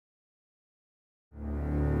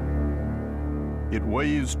It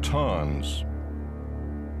weighs tons,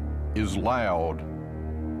 is loud,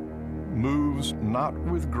 moves not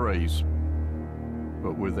with grace,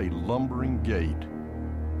 but with a lumbering gait.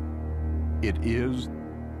 It is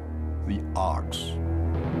the ox.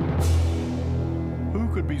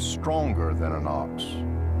 Who could be stronger than an ox?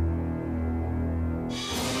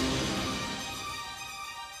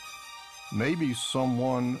 Maybe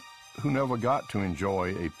someone who never got to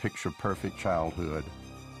enjoy a picture-perfect childhood,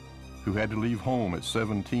 who had to leave home at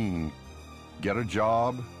 17, get a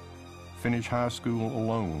job, finish high school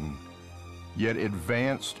alone, yet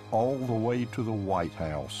advanced all the way to the White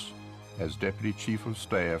House as Deputy Chief of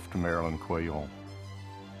Staff to Marilyn Quayle.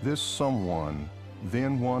 This someone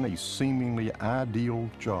then won a seemingly ideal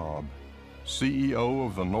job, CEO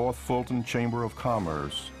of the North Fulton Chamber of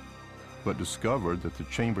Commerce, but discovered that the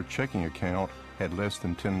chamber checking account had less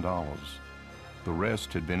than $10. The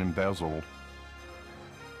rest had been embezzled.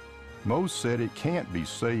 Most said it can't be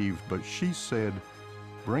saved, but she said,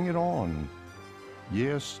 bring it on.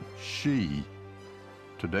 Yes, she.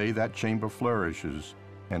 Today that chamber flourishes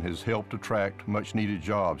and has helped attract much-needed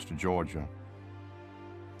jobs to Georgia.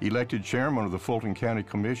 Elected chairman of the Fulton County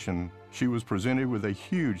Commission, she was presented with a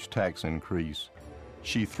huge tax increase.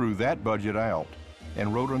 She threw that budget out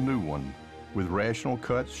and wrote a new one. With rational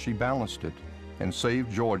cuts, she balanced it and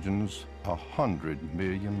saved Georgians $100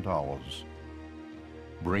 million.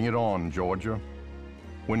 Bring it on, Georgia.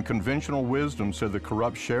 When conventional wisdom said the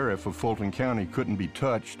corrupt sheriff of Fulton County couldn't be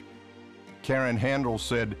touched, Karen Handel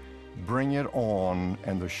said, bring it on,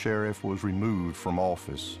 and the sheriff was removed from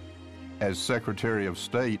office. As Secretary of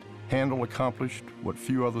State, Handel accomplished what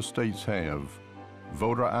few other states have: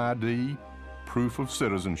 voter ID, proof of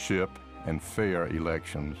citizenship, and fair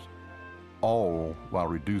elections, all while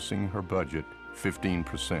reducing her budget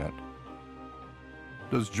 15%.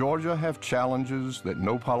 Does Georgia have challenges that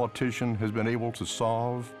no politician has been able to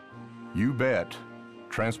solve? You bet.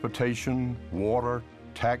 Transportation, water,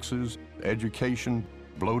 taxes, education,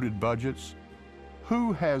 bloated budgets.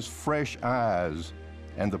 Who has fresh eyes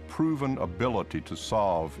and the proven ability to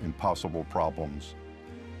solve impossible problems?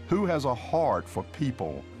 Who has a heart for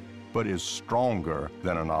people but is stronger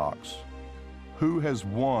than an ox? Who has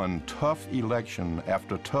won tough election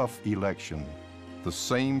after tough election? The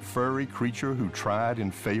same furry creature who tried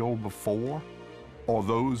and failed before? Or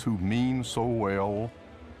those who mean so well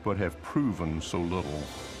but have proven so little?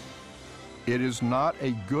 It is not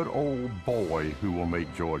a good old boy who will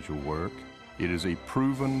make Georgia work. It is a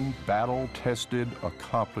proven, battle-tested,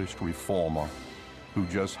 accomplished reformer who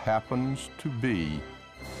just happens to be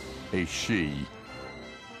a she.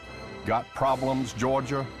 Got problems,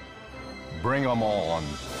 Georgia? Bring 'em on.